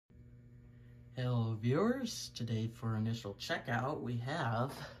Hello viewers, today for initial checkout we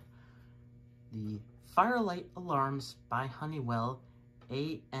have the Firelight Alarms by Honeywell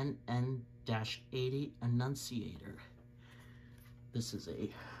ANN-80 Annunciator. This is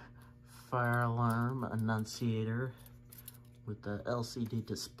a fire alarm annunciator with the LCD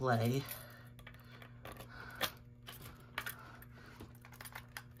display.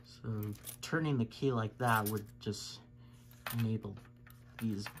 So turning the key like that would just enable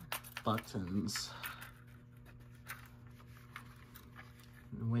these buttons.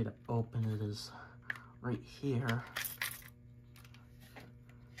 And the way to open it is right here.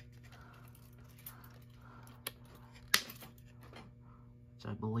 Which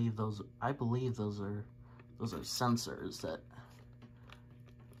I believe those are sensors that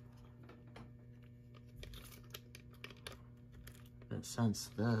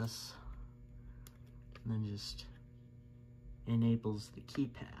sense this, and then just enables the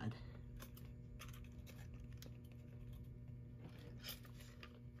keypad.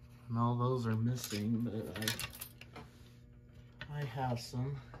 And all those are missing, but I have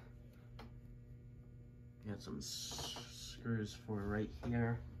some. Got some screws for right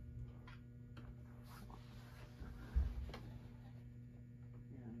here.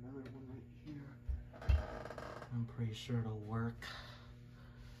 Yeah, another one right here. I'm pretty sure it'll work.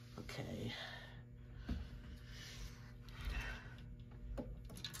 Okay.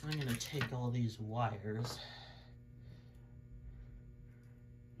 I'm gonna take all these wires.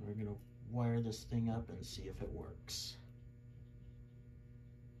 We're gonna wire this thing up and see if it works.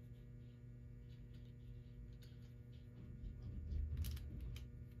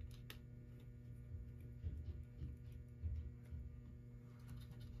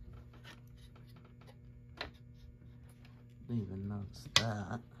 Didn't even notice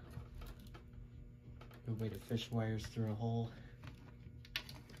that. Good way to fish wires through a hole.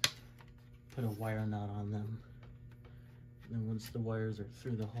 Put a wire nut on them. And then once the wires are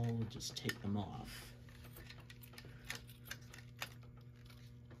through the hole, just take them off.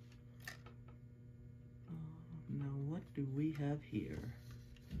 Now what do we have here?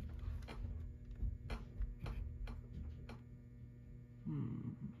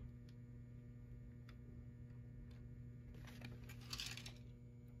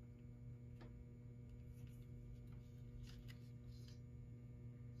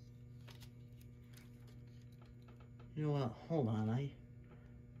 You know what? Hold on,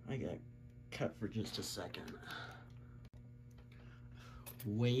 I got cut for just a second.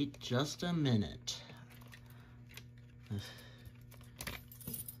 Wait just a minute.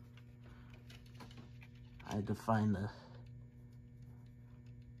 I had to find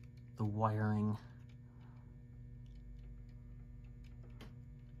the wiring.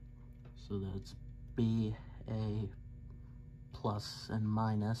 So that's B, A, plus and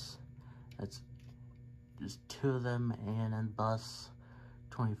minus. That's just two of them, ANN bus,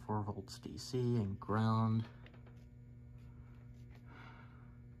 24 volts DC, and ground.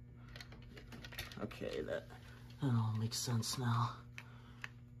 Okay, that all makes sense now.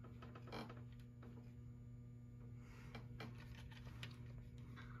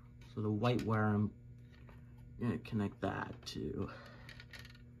 So the white wire, I'm gonna connect that to.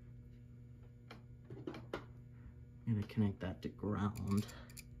 I'm gonna connect that to ground.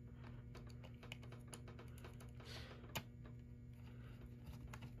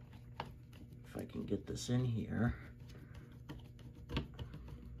 If I can get this in here.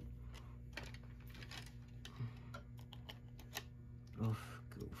 Oof,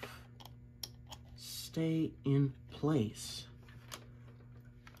 goof. Stay in place.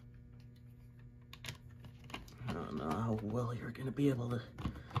 I don't know how well you're gonna be able to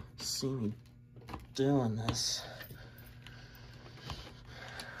see me doing this.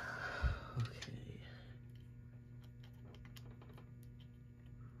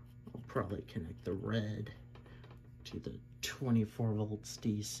 Probably connect the red to the 24 volts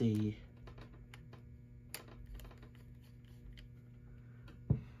DC.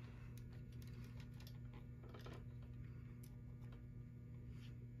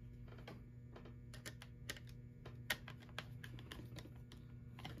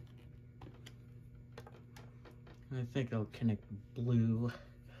 I think I'll connect the blue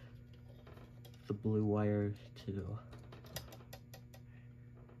wire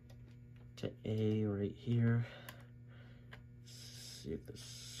to A right here. See if the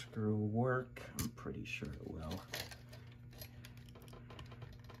screw will work. I'm pretty sure it will.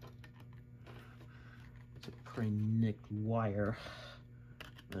 It's a pretty nicked wire.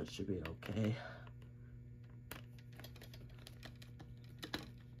 That should be okay.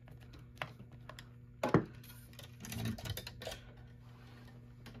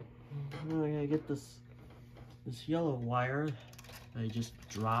 Okay, I get this yellow wire I just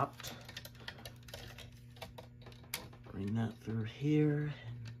dropped. Bring that through here.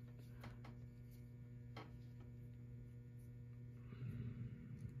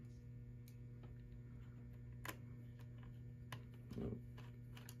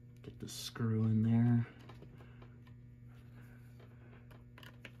 Get the screw in there.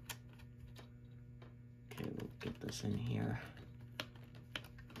 Okay, we'll get this in here.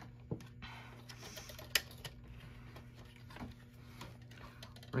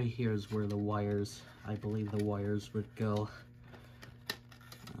 Right here is where the wires, I believe the wires would go.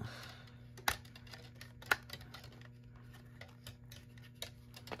 I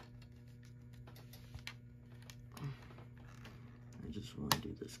just want to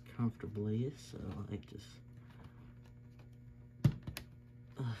do this comfortably, so I just...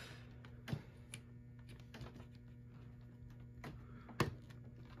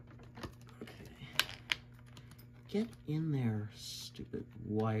 Get in there, stupid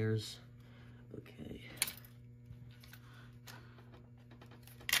wires. Okay.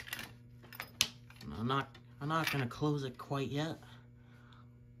 I'm not gonna close it quite yet.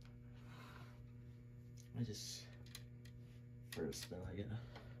 First though, I'm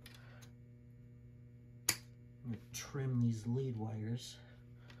gonna trim these lead wires.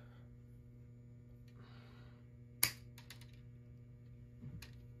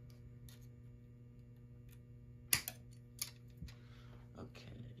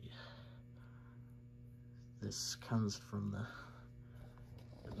 This comes from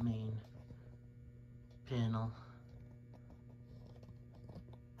the main panel.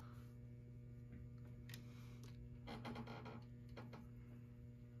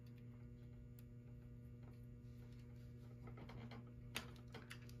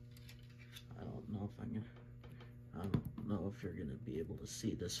 I don't know if you're gonna be able to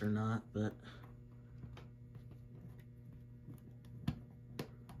see this or not, but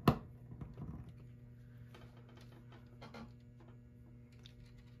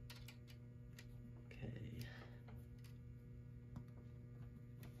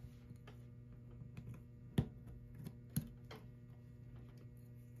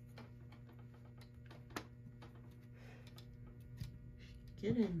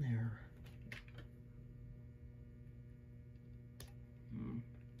get in there.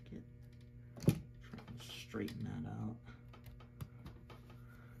 Try to straighten that out.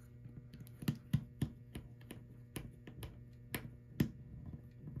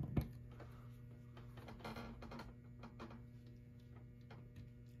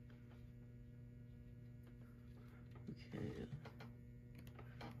 Okay.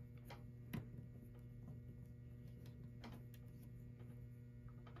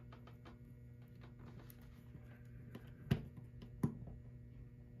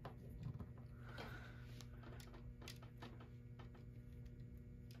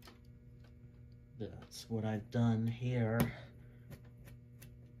 That's what I've done here.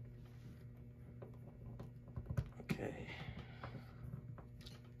 Okay,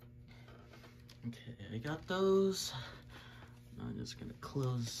 I got those. Now I'm just gonna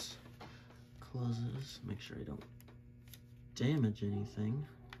close this, make sure I don't damage anything.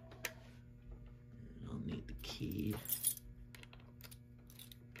 I'll need the key.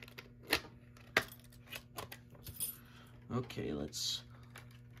 Okay, let's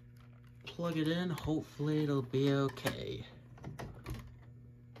plug it in. Hopefully it'll be okay.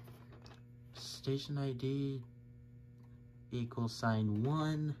 Station ID equals sign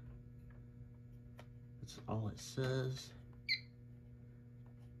 1. That's all it says.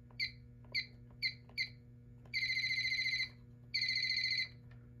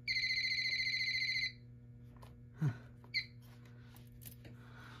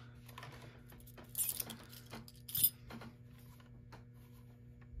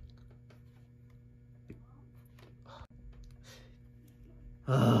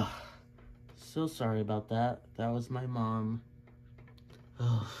 So sorry about that. That was my mom.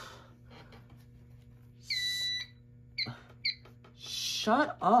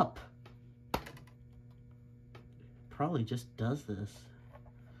 Shut up! Probably just does this.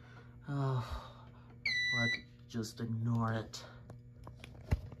 Let's just ignore it.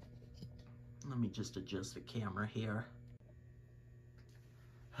 Let me just adjust the camera here.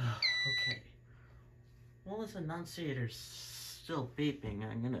 Okay. Well, this Annunciator's still beeping.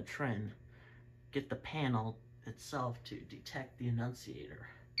 I'm gonna try and get the panel itself to detect the Annunciator.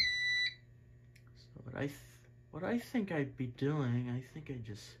 So what I think I'd be doing, I think I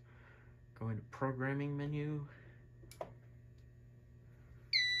just go into programming menu.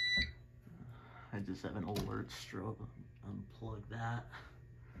 I just have an alert strobe. Unplug that.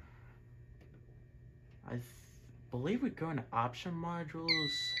 believe we go into option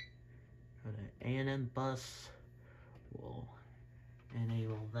modules, go to ANN bus, we'll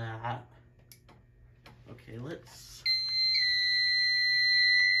enable that. Okay, let's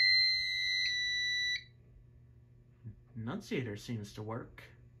Annunciator seems to work.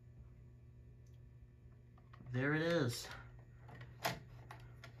 There it is.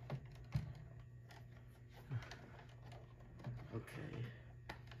 Okay,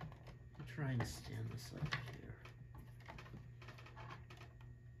 I'll try and stand this up here.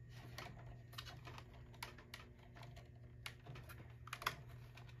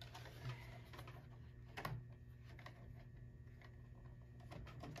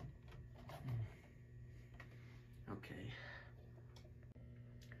 Okay.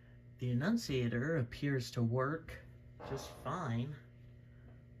 The Annunciator appears to work just fine.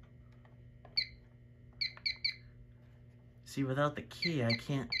 See, without the key, I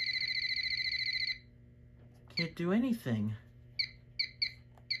can't do anything.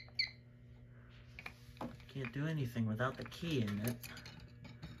 Can't do anything without the key in it.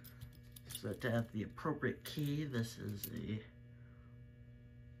 So to have the appropriate key, this is a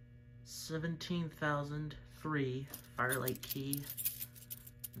 17,003 Firelight key.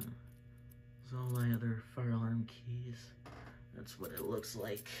 There's all my other fire alarm keys. That's what it looks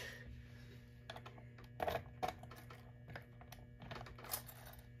like.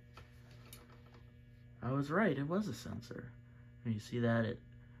 I was right, it was a sensor. And you see that it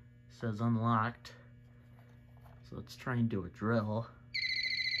says unlocked. So let's try and do a drill.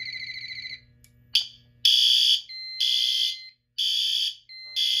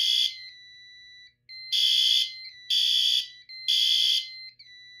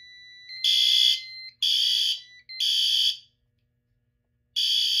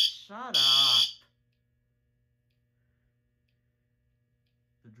 Shut up!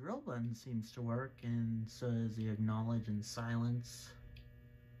 The drill button seems to work, and so does the acknowledge and silence.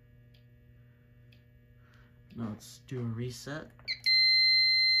 Now let's do a reset.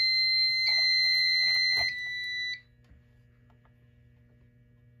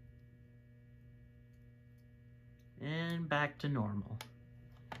 And back to normal.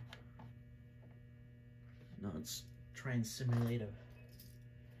 Now let's try and simulate a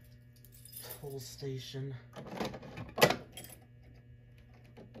toll station.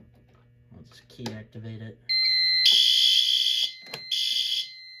 I'll just key activate it.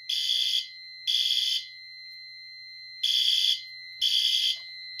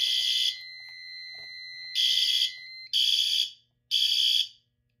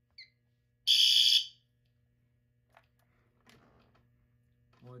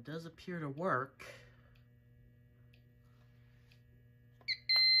 Well, it does appear to work.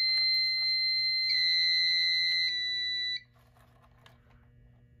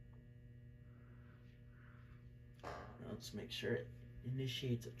 Let's make sure it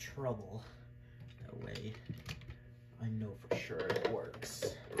initiates a trouble. That way I know for sure it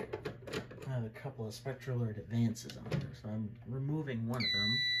works. I have a couple of spectral alert advances on there, so I'm removing one of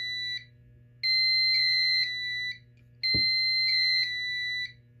them.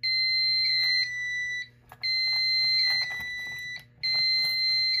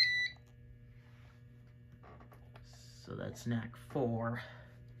 So that's NAC 4.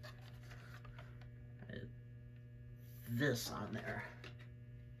 This on there.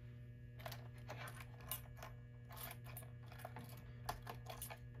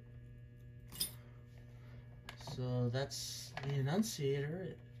 So that's the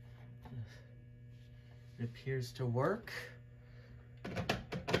Annunciator. It appears to work. It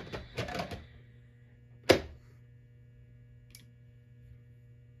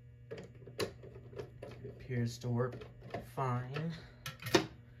appears to work fine.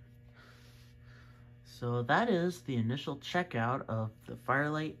 So that is the initial checkout of the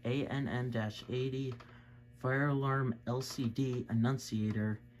Firelight ANN-80 Fire Alarm LCD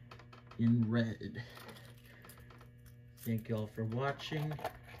Annunciator in red. Thank you all for watching,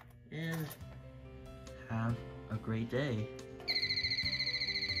 and have a great day.